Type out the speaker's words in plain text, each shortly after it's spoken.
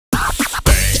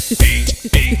And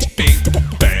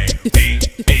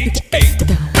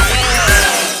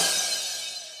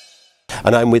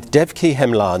I'm with Devki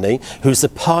Hemlani, who's a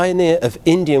pioneer of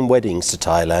Indian weddings to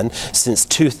Thailand since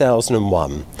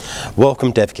 2001.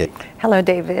 Welcome, Devki. Hello,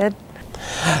 David.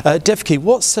 Devki,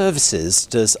 what services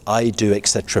does I Do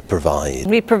Etc provide?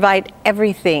 We provide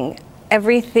everything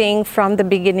from the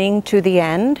beginning to the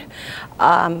end.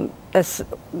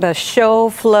 The show,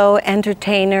 flow,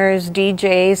 entertainers,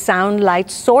 DJs, sound, light,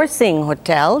 sourcing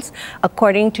hotels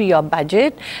according to your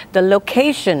budget, the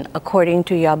location according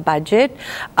to your budget.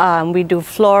 We do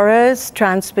florists,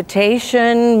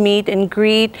 transportation, meet and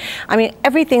greet. I mean,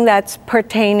 everything that's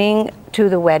pertaining to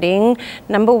the wedding.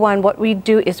 Number one, what we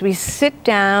do is we sit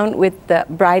down with the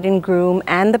bride and groom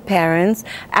and the parents,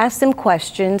 ask them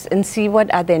questions and see what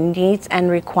are their needs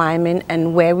and requirements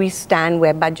and where we stand,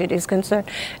 where budget is concerned.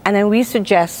 And then we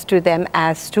suggest to them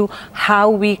as to how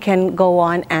we can go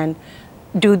on and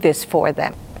do this for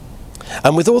them.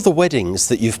 And with all the weddings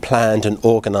that you've planned and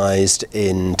organized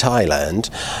in Thailand,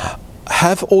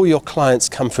 have all your clients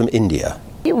come from India?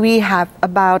 We have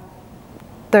about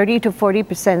 30 to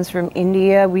 40% from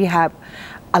India. We have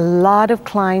a lot of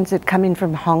clients that come in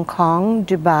from Hong Kong,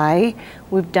 Dubai.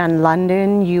 We've done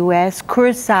London, US,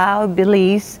 Curacao,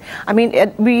 Belize. I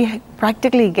mean, we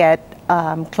practically get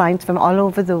clients from all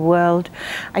over the world.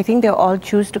 I think they all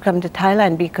choose to come to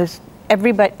Thailand because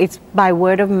everybody, it's by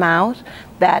word of mouth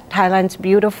that Thailand's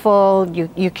beautiful.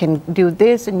 You can do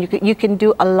this and you can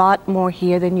do a lot more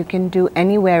here than you can do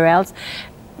anywhere else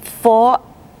for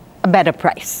a better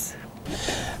price.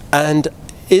 And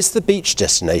is the beach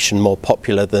destination more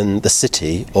popular than the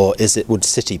city, or would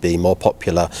city be more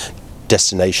popular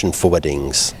destination for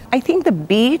weddings? I think the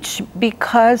beach,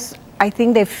 because I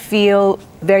think they feel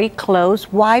very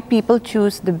close. Why people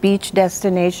choose the beach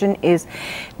destination is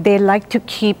they like to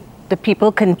keep the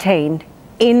people contained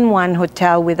in one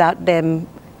hotel without them,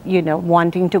 you know,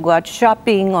 wanting to go out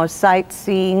shopping or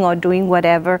sightseeing or doing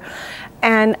whatever.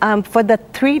 And for the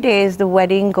 3 days the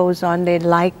wedding goes on, they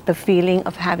like the feeling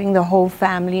of having the whole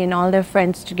family and all their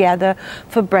friends together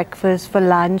for breakfast, for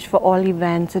lunch, for all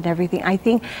events and everything. I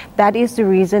think that is the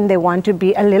reason they want to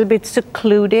be a little bit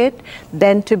secluded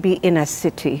than to be in a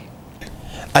city.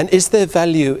 And is there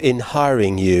value in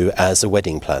hiring you as a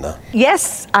wedding planner?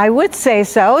 Yes, I would say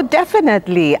so,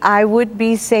 definitely. I would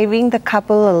be saving the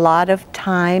couple a lot of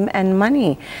time and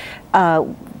money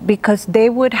because they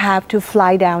would have to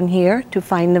fly down here to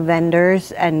find the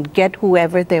vendors and get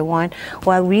whoever they want,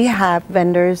 while we have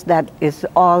vendors that is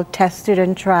all tested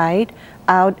and tried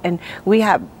out, and we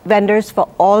have vendors for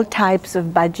all types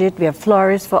of budget. We have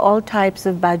florists for all types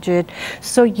of budget.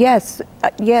 So yes,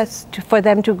 for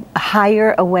them to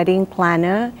hire a wedding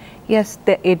planner, yes,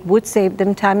 it would save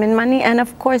them time and money. And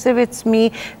of course, if it's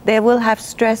me, they will have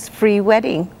stress-free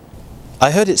wedding. I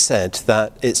heard it said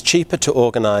that it's cheaper to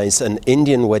organize an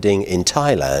Indian wedding in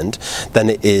Thailand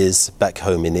than it is back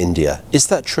home in India. Is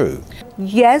that true?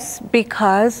 Yes,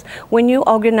 because when you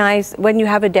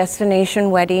have a destination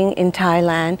wedding in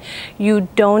Thailand, you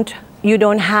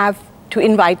don't have to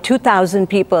invite 2,000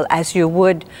 people as you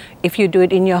would if you do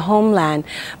it in your homeland.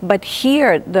 But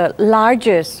here, the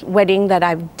largest wedding that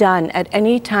I've done at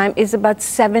any time is about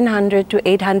 700 to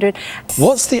 800.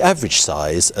 What's the average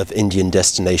size of Indian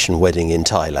destination wedding in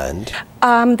Thailand?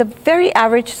 The very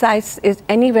average size is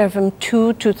anywhere from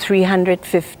 2 to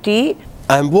 350.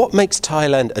 And what makes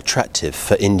Thailand attractive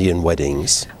for Indian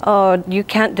weddings? Oh, you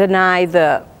can't deny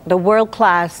the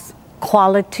world-class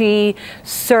quality,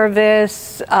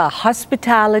 service,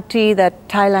 hospitality that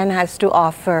Thailand has to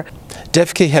offer.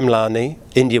 Devki Hemlani,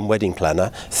 Indian wedding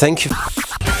planner, thank you.